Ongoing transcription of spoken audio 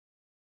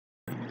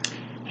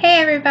Hey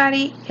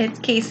everybody, it's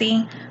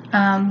Casey.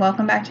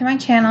 Welcome back to my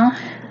channel.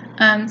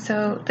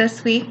 So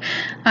this week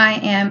I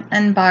am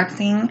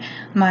unboxing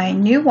my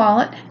new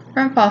wallet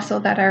from Fossil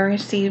that I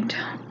received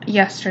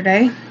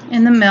yesterday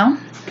in the mail.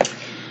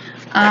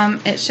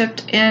 It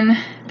shipped in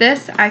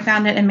this. I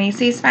found it in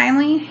Macy's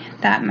finally.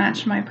 That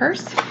matched my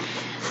purse.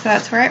 So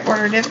that's where I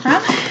ordered it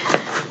from.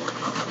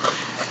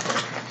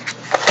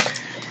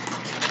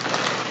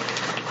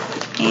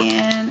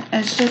 And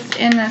it's just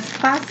in this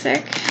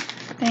plastic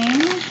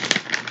thing.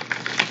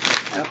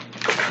 Oh,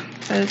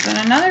 so it's in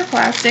another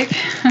plastic.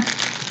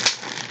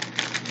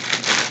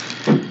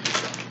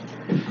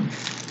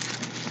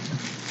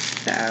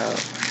 So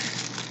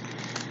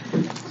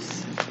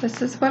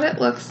this is what it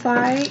looks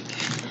like.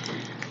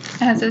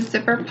 It has a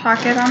zipper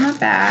pocket on the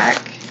back.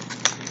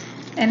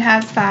 It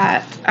has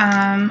that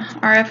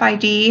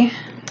RFID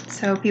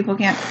so people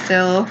can't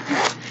steal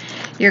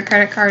your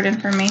credit card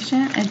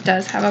information. It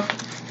does have a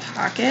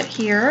pocket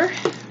here,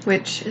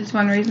 which is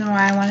one reason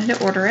why I wanted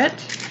to order it.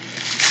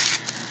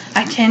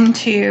 I tend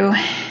to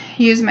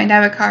use my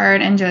debit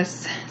card and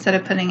just, instead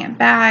of putting it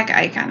back,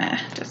 I kind of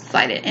just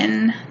slide it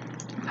in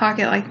a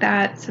pocket like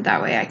that, so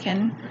that way I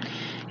can,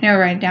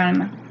 write it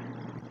down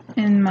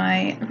in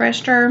my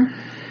register.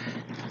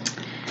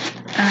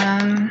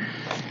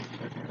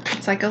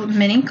 It's like a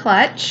mini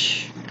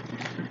clutch.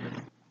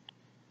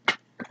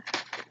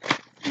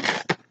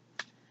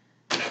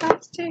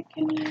 Plastic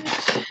in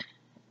it.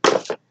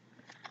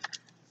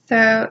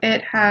 So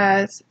it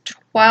has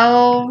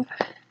 12,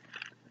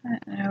 I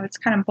don't know, it's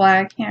kind of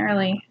black, can't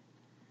really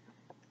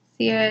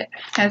see it. It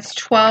has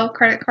 12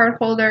 credit card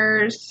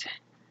holders.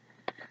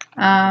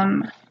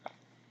 It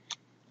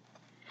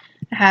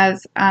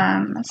has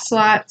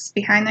slots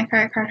behind the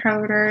credit card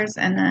holders,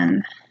 and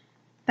then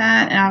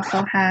that. It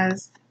also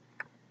has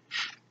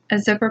a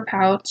zipper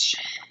pouch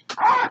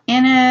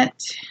in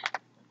it.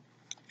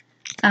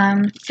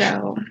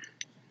 So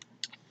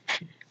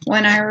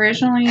when I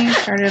originally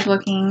started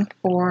looking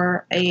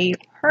for a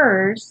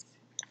purse,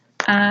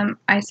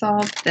 I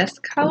saw this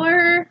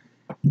color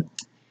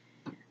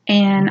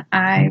and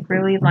I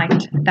really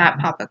liked that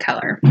pop of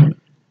color,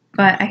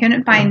 but I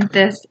couldn't find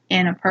this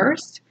in a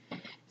purse,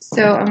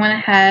 so I went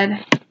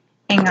ahead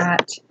and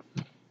got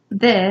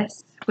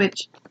this,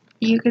 which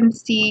you can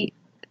see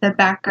the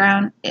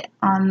background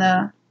on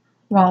the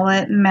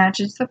wallet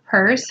matches the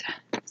purse.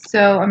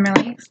 So I'm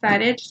really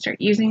excited to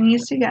start using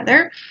these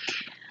together.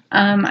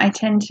 I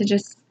tend to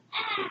just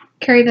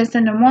carry this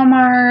into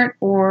Walmart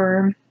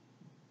or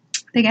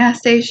the gas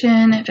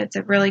station if it's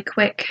a really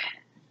quick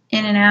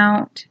in and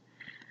out.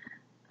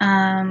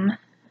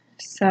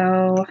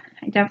 So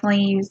I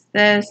definitely use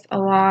this a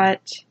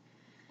lot.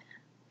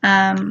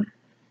 I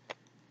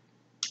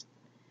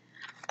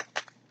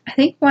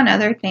think one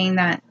other thing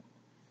that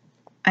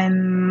I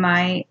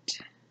might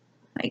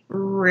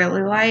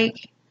really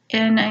like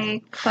in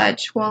a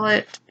clutch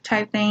wallet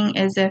type thing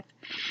is if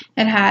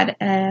it had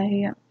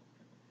a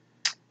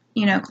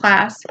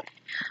clasp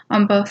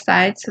on both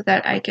sides so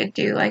that I could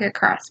do like a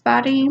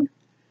crossbody.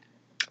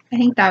 I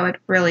think that would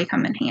really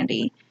come in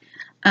handy.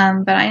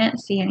 But I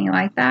didn't see any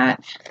like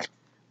that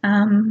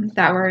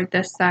that were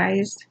this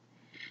size.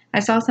 I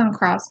saw some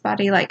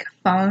crossbody like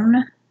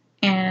phone,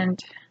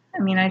 and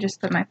I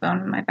just put my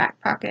phone in my back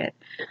pocket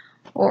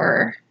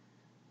or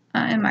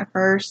in my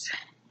purse.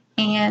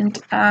 And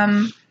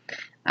I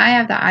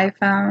have the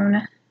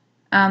iPhone,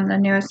 the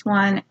newest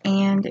one,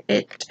 and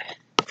it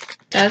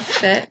does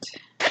fit.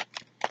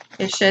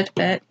 It should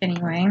fit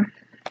anyway.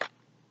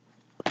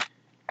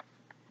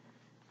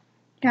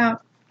 Yeah,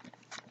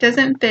 it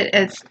doesn't fit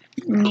as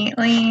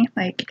neatly,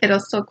 like it'll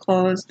still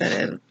close,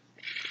 but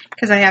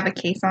because I have a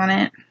case on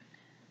it.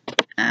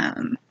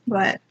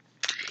 But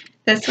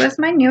this was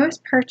my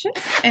newest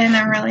purchase, and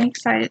I'm really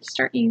excited to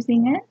start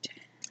using it.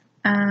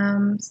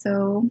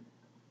 So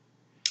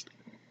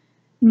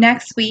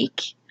next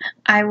week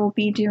I will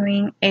be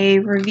doing a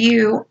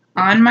review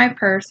on my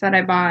purse that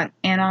I bought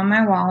and on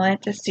my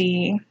wallet to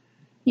see,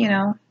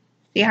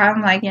 see how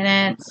I'm liking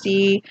it,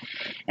 see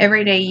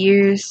everyday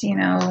use,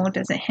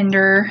 does it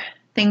hinder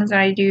things that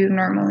I do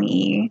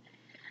normally.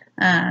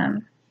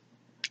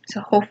 So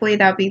hopefully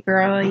that'll be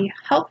really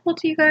helpful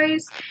to you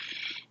guys,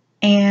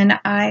 and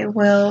I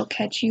will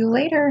catch you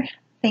later.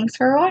 Thanks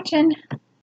for watching.